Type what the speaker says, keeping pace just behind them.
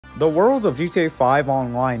The world of GTA 5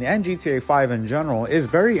 Online and GTA 5 in general is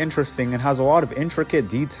very interesting and has a lot of intricate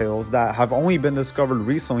details that have only been discovered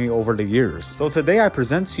recently over the years. So today I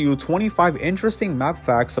present to you 25 interesting map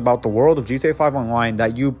facts about the world of GTA 5 Online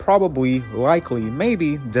that you probably, likely,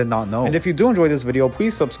 maybe did not know. And if you do enjoy this video,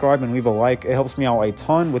 please subscribe and leave a like. It helps me out a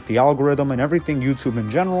ton with the algorithm and everything YouTube in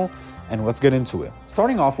general. And let's get into it.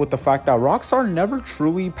 Starting off with the fact that Rockstar never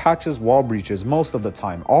truly patches wall breaches most of the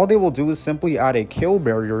time. All they will do is simply add a kill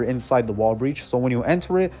barrier inside the wall breach, so when you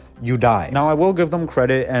enter it, you die. Now, I will give them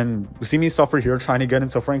credit and see me suffer here trying to get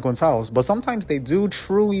into Franklin's house, but sometimes they do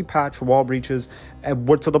truly patch wall breaches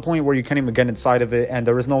to the point where you can't even get inside of it and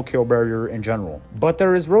there is no kill barrier in general. But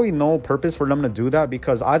there is really no purpose for them to do that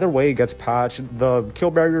because either way it gets patched, the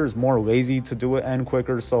kill barrier is more lazy to do it and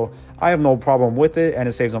quicker, so I have no problem with it and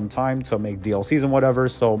it saves them time to make DLCs and whatever,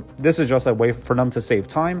 so this is just a way for them to save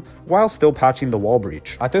time while still patching the wall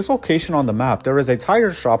breach. At this location on the map, there is a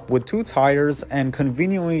tire shop with 2 tires and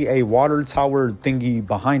conveniently a water tower thingy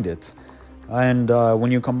behind it. And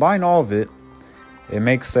when you combine all of it, it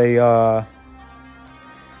makes a,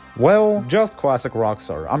 well, just classic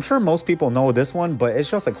Rockstar. I'm sure most people know this one, but it's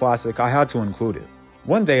just a classic. I had to include it.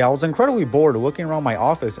 One day, I was incredibly bored looking around my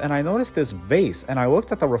office and I noticed this vase and I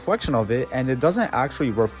looked at the reflection of it and it doesn't actually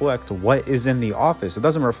reflect what is in the office. It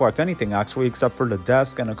doesn't reflect anything actually except for the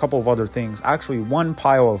desk and a couple of other things. Actually, one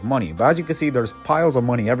pile of money. But as you can see, there's piles of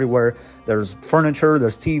money everywhere. There's furniture,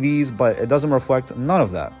 there's TVs, but it doesn't reflect none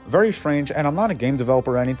of that. Very strange, and I'm not a game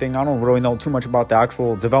developer or anything. I don't really know too much about the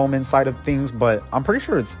actual development side of things, but I'm pretty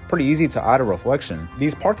sure it's pretty easy to add a reflection.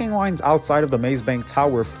 These parking lines outside of the Maze Bank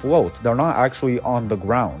Tower float. They're not actually on the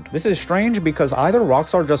ground. This is strange because either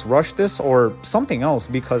Rockstar just rushed this or something else,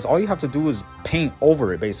 because all you have to do is paint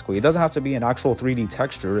over it basically. It doesn't have to be an actual 3D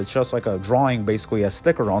texture. It's just like a drawing, basically a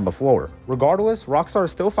sticker on the floor. Regardless, Rockstar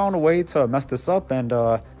still found a way to mess this up and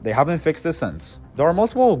they haven't fixed this since. There are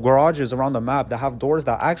multiple garages around the map that have doors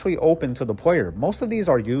that actually open to the player. Most of these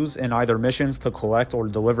are used in either missions to collect or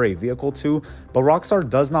deliver a vehicle to, but Rockstar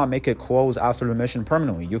does not make it close after the mission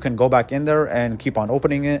permanently. You can go back in there and keep on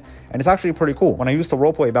opening it, and it's actually pretty cool. When I used to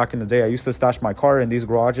roleplay back in the day, I used to stash my car in these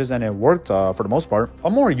garages and it worked for the most part. A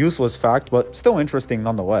more useless fact, but still interesting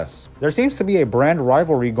nonetheless. There seems to be a brand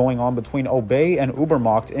rivalry going on between Obey and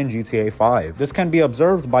Ubermacht in GTA 5. This can be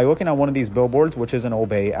observed by looking at one of these billboards, which is an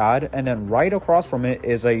Obey ad, and then right across from it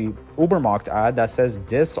is a Ubermacht ad that says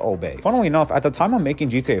disobey. Funnily enough, at the time of making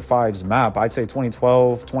GTA 5's map, I'd say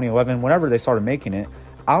 2012, 2011, whenever they started making it,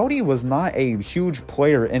 Audi was not a huge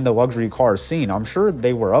player in the luxury car scene. I'm sure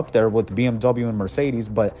they were up there with BMW and Mercedes,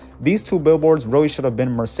 but these 2 billboards really should have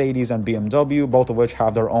been Mercedes and BMW, both of which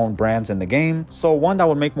have their own brands in the game. So one that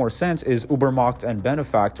would make more sense is Ubermacht and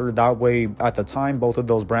Benefactor. That way, at the time, both of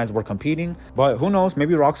those brands were competing. But who knows,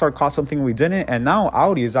 maybe Rockstar caught something we didn't, and now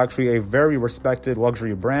Audi is actually a very respected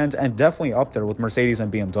luxury brand and definitely up there with Mercedes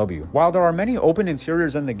and BMW. While there are many open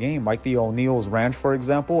interiors in the game, like the O'Neill's Ranch, for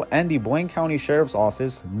example, and the Blaine County Sheriff's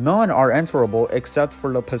Office, none are enterable except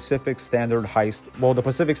for the Pacific Standard heist, well, the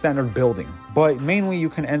Pacific Standard building. But mainly you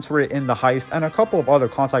can enter it in the heist and a couple of other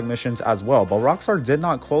contact missions as well. But Rockstar did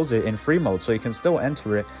not close it in free mode, so you can still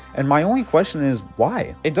enter it. And my only question is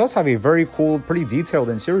why? It does have a very cool, pretty detailed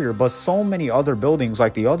interior, but so many other buildings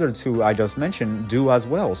like the other 2 I just mentioned do as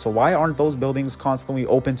well. So why aren't those buildings constantly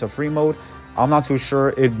open to free mode? I'm not too sure.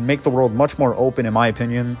 It'd make the world much more open in my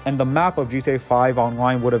opinion, and the map of GTA 5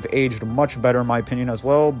 Online would have aged much better in my opinion as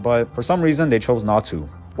well, but for some reason they chose not to.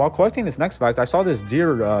 While collecting this next fact, I saw this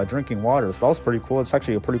deer drinking water, so that was pretty cool. It's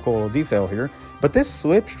actually a pretty cool little detail here. But this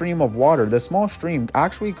slipstream of water, this small stream,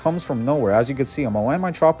 actually comes from nowhere. As you can see, I'm gonna land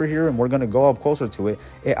my chopper here and we're gonna go up closer to it.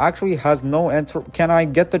 It actually has no can I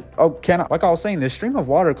get the, like I was saying, this stream of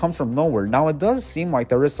water comes from nowhere. Now it does seem like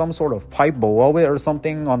there is some sort of pipe below it or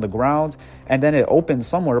something on the ground, and then it opens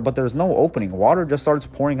somewhere, but there's no opening. Water just starts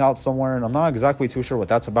pouring out somewhere, and I'm not exactly too sure what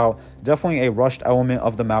that's about. Definitely a rushed element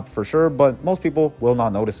of the map for sure, but most people will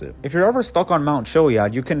not notice it. If you're ever stuck on Mount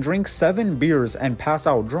Chiliad, you can drink 7 beers and pass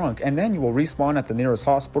out drunk, and then you will respawn at the nearest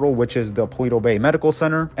hospital, which is the Paleto Bay Medical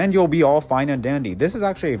Center, and you'll be all fine and dandy. This is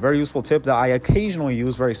actually a very useful tip that I occasionally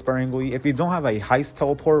use very sparingly. If you don't have a heist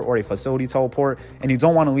teleport or a facility teleport and you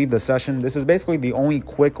don't want to leave the session, this is basically the only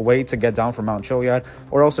quick way to get down from Mount Chiliad,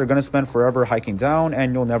 or else you're going to spend forever hiking down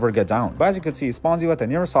and you'll never get down. But as you can see, it spawns you at the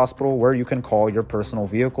nearest hospital where you can call your personal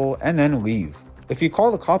vehicle and then leave. If you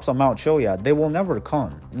call the cops on Mount Chiliad, they will never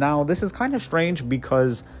come. Now, this is kind of strange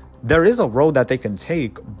because there is a road that they can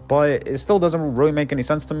take, but it still doesn't really make any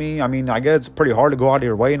sense to me. I mean, I guess it's pretty hard to go out of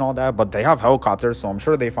your way and all that, but they have helicopters, so I'm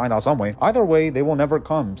sure they find out some way. Either way, they will never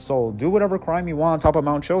come, so do whatever crime you want on top of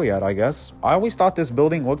Mount Chiliad, I guess. I always thought this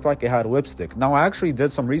building looked like it had lipstick. Now, I actually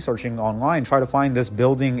did some researching online, try to find this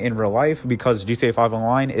building in real life, because GTA 5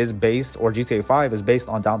 Online is based, or GTA 5 is based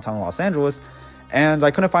on downtown Los Angeles, and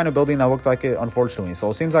I couldn't find a building that looked like it, unfortunately. So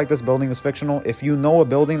it seems like this building is fictional. If you know a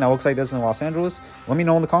building that looks like this in Los Angeles, let me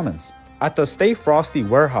know in the comments. At the Stay Frosty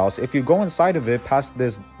warehouse, if you go inside of it past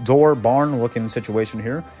this door barn looking situation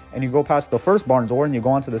here, and you go past the first barn door and you go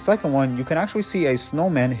onto the second one, you can actually see a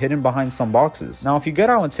snowman hidden behind some boxes. Now, if you get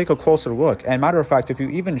out and take a closer look, and matter of fact, if you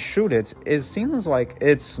even shoot it, it seems like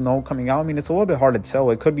it's snow coming out. I mean, it's a little bit hard to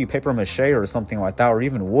tell. It could be paper mache or something like that, or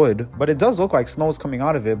even wood, but it does look like snow's coming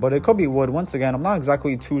out of it, but it could be wood. Once again, I'm not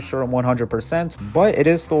exactly too sure 100%, but it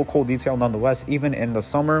is still a cool detail nonetheless, even in the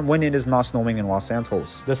summer when it is not snowing in Los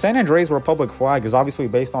Santos. The San Andreas Republic flag is obviously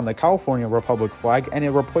based on the California Republic flag, and it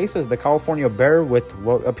replaces the California bear with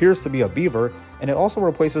what appears to be a beaver, and it also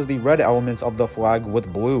replaces the red elements of the flag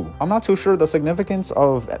with blue. I'm not too sure the significance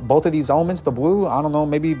of both of these elements. The blue, I don't know,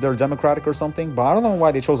 maybe they're democratic or something, but I don't know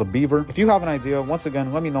why they chose a beaver. If you have an idea, once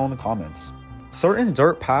again, let me know in the comments. Certain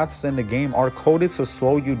dirt paths in the game are coded to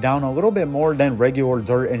slow you down a little bit more than regular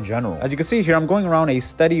dirt in general. As you can see here, I'm going around a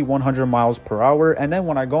steady 100 miles per hour, and then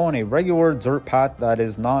when I go on a regular dirt path that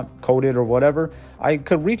is not coded or whatever, I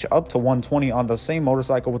could reach up to 120 on the same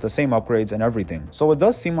motorcycle with the same upgrades and everything. So it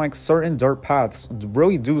does seem like certain dirt paths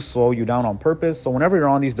really do slow you down on purpose. So whenever you're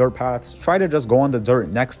on these dirt paths, try to just go on the dirt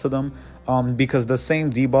next to them, because the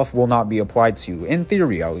same debuff will not be applied to you, in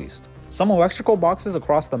theory at least. Some electrical boxes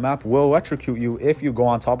across the map will electrocute you if you go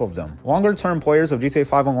on top of them. Longer term players of GTA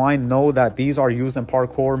 5 Online know that these are used in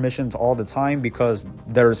parkour missions all the time, because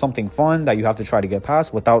there's something fun that you have to try to get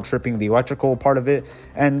past without tripping the electrical part of it.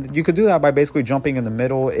 And you could do that by basically jumping in the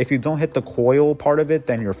middle. If you don't hit the coil part of it,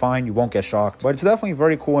 then you're fine, you won't get shocked. But it's definitely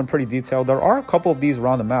very cool and pretty detailed. There are a couple of these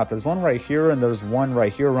around the map. There's one right here, and there's one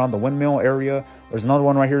right here around the windmill area. There's another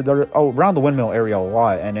one right here. Around the windmill area a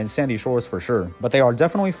lot, and in Sandy Shores for sure. But they are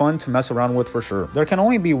definitely fun to mess around with for sure. There can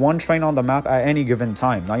only be one train on the map at any given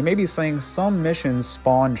time. Now, you may be saying some missions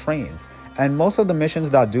spawn trains, and most of the missions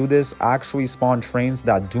that do this actually spawn trains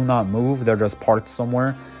that do not move. They're just parked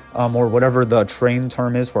somewhere. Or whatever the train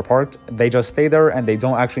term is for parked, they just stay there and they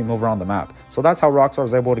don't actually move around the map. So that's how Rockstar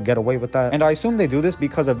is able to get away with that. And I assume they do this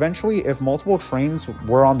because eventually, if multiple trains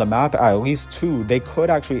were on the map, at least two, they could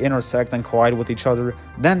actually intersect and collide with each other.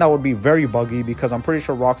 Then that would be very buggy, because I'm pretty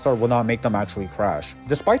sure Rockstar will not make them actually crash.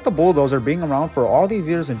 Despite the bulldozer being around for all these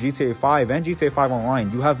years in GTA 5 and GTA 5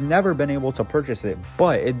 Online, you have never been able to purchase it,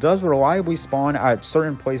 but it does reliably spawn at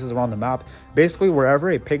certain places around the map. Basically,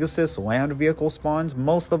 wherever a Pegasus land vehicle spawns,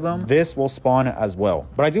 most of them, this will spawn as well.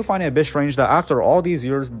 But I do find it a bit strange that after all these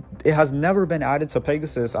years, it has never been added to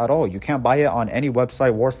Pegasus at all. You can't buy it on any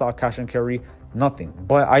website, Warstock, Cash and Carry, nothing.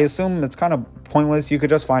 But I assume it's kind of pointless. You could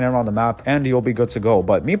just find it on the map and you'll be good to go.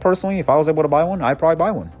 But me personally, if I was able to buy one, I'd probably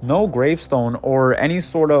buy one. No gravestone or any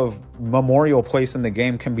sort of memorial place in the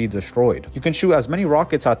game can be destroyed. You can shoot as many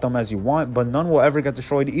rockets at them as you want, but none will ever get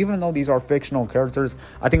destroyed. Even though these are fictional characters,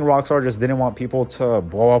 I think Rockstar just didn't want people to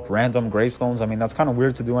blow up random gravestones. I mean, that's kind of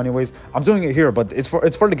weird to do anyways. I'm doing it here, but it's for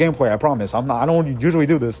the gameplay, I promise. I don't usually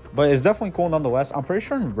do this, but it's definitely cool nonetheless. I'm pretty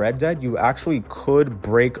sure in Red Dead you actually could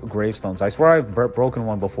break gravestones. I swear I've broken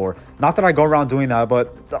one before. Not that I go around doing that,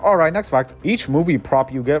 but all right, next fact. Each movie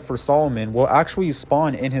prop you get for Solomon will actually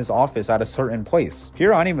spawn in his office at a certain place.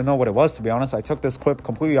 Here, I didn't even know what it was, to be honest. I took this clip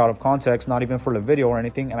completely out of context, not even for the video or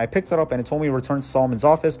anything, and I picked it up and it told me to return to Solomon's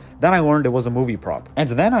office. Then I learned it was a movie prop, and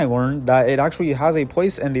then I learned that it actually has a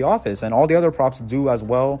place in the office, and all the other props do as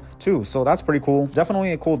well too. So that's pretty cool.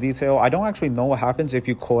 Definitely a cool detail. I don't actually know what happens if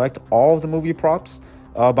you collect all of the movie props,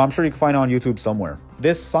 but I'm sure you can find it on YouTube somewhere.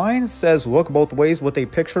 This sign says look both ways, with a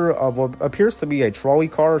picture of what appears to be a trolley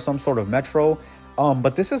car or some sort of metro.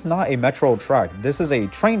 But this is not a metro track. This is a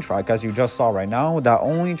train track, as you just saw right now, that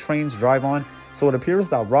only trains drive on. So it appears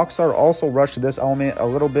that Rockstar also rushed this element a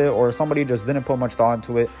little bit, or somebody just didn't put much thought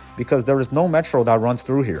into it, because there is no metro that runs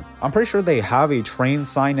through here. I'm pretty sure they have a train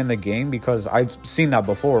sign in the game, because I've seen that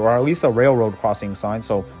before, or at least a railroad crossing sign.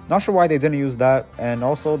 So not sure why they didn't use that. And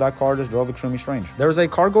also, that car just drove extremely strange. There's a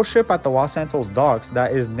cargo ship at the Los Santos docks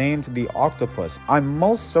that is named the Octopus. I'm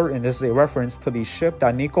most certain this is a reference to the ship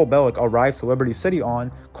that Niko Bellic arrived to Liberty City city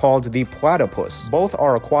on called the Platypus. Both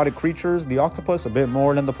are aquatic creatures. The octopus a bit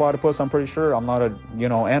more than the platypus, I'm pretty sure. I'm not a,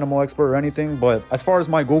 animal expert or anything, but as far as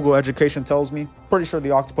my Google education tells me, pretty sure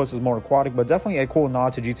the octopus is more aquatic, but definitely a cool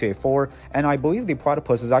nod to GTA 4. And I believe the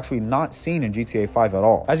platypus is actually not seen in GTA 5 at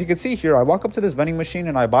all. As you can see here, I walk up to this vending machine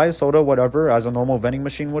and I buy a soda, whatever, as a normal vending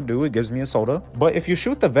machine would do. It gives me a soda. But if you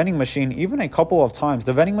shoot the vending machine even a couple of times,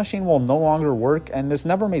 the vending machine will no longer work. And this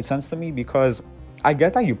never made sense to me because I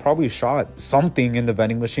get that you probably shot something in the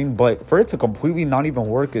vending machine, but for it to completely not even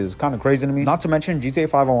work is kind of crazy to me. Not to mention GTA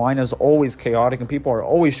 5 Online is always chaotic and people are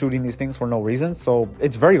always shooting these things for no reason. So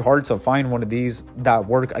it's very hard to find one of these that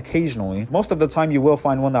work occasionally. Most of the time you will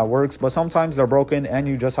find one that works, but sometimes they're broken and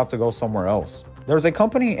you just have to go somewhere else. There's a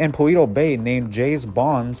company in Paleto Bay named Jay's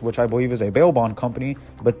Bonds, which I believe is a bail bond company,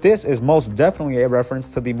 but this is most definitely a reference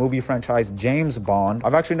to the movie franchise James Bond.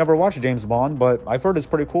 I've actually never watched James Bond, but I've heard it's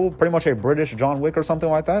pretty cool, pretty much a British John Wick or something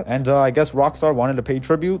like that. And I guess Rockstar wanted to pay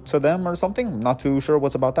tribute to them or something. Not too sure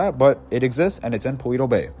what's about that, but it exists and it's in Paleto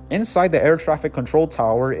Bay. Inside the air traffic control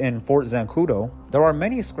tower in Fort Zancudo, there are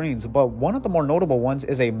many screens, but one of the more notable ones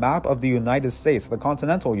is a map of the United States, the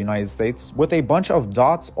continental United States, with a bunch of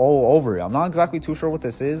dots all over it. I'm not exactly too sure what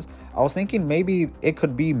this is. I was thinking maybe it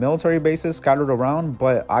could be military bases scattered around,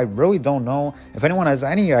 but I really don't know. If anyone has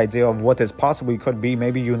any idea of what this possibly could be,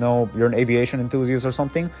 maybe you're an aviation enthusiast or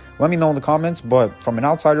something, let me know in the comments. But from an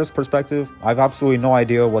outsider's perspective, I have absolutely no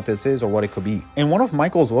idea what this is or what it could be. In one of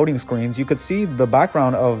Michael's loading screens, you could see the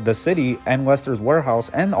background of the city and Lester's warehouse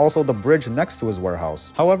and also the bridge next to his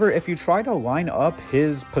warehouse. However, if you try to line up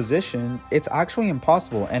his position, it's actually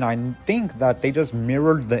impossible, and I think that they just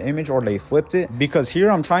mirrored the image or they flipped it, because here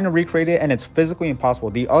I'm trying to recreate it and it's physically impossible.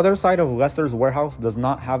 The other side of Lester's warehouse does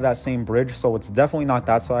not have that same bridge, so it's definitely not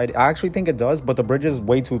that side. I actually think it does, but the bridge is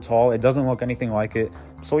way too tall. It doesn't look anything like it.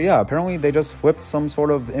 So yeah, apparently they just flipped some sort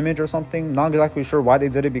of image or something. Not exactly sure why they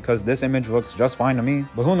did it, because this image looks just fine to me,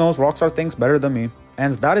 but who knows, Rockstar thinks better than me.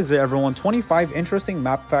 And that is it, everyone. 25 interesting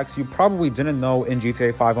map facts you probably didn't know in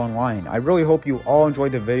GTA 5 Online. I really hope you all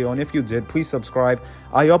enjoyed the video, and if you did, please subscribe.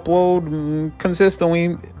 I upload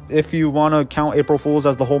consistently if you want to count April Fools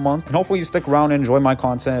as the whole month. And hopefully you stick around and enjoy my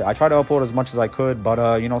content. I try to upload as much as I could,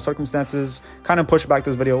 but circumstances kind of pushed back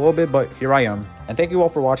this video a little bit, but here I am. And thank you all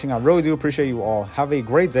for watching. I really do appreciate you all. Have a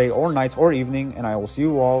great day or night or evening, and I will see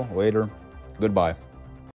you all later. Goodbye.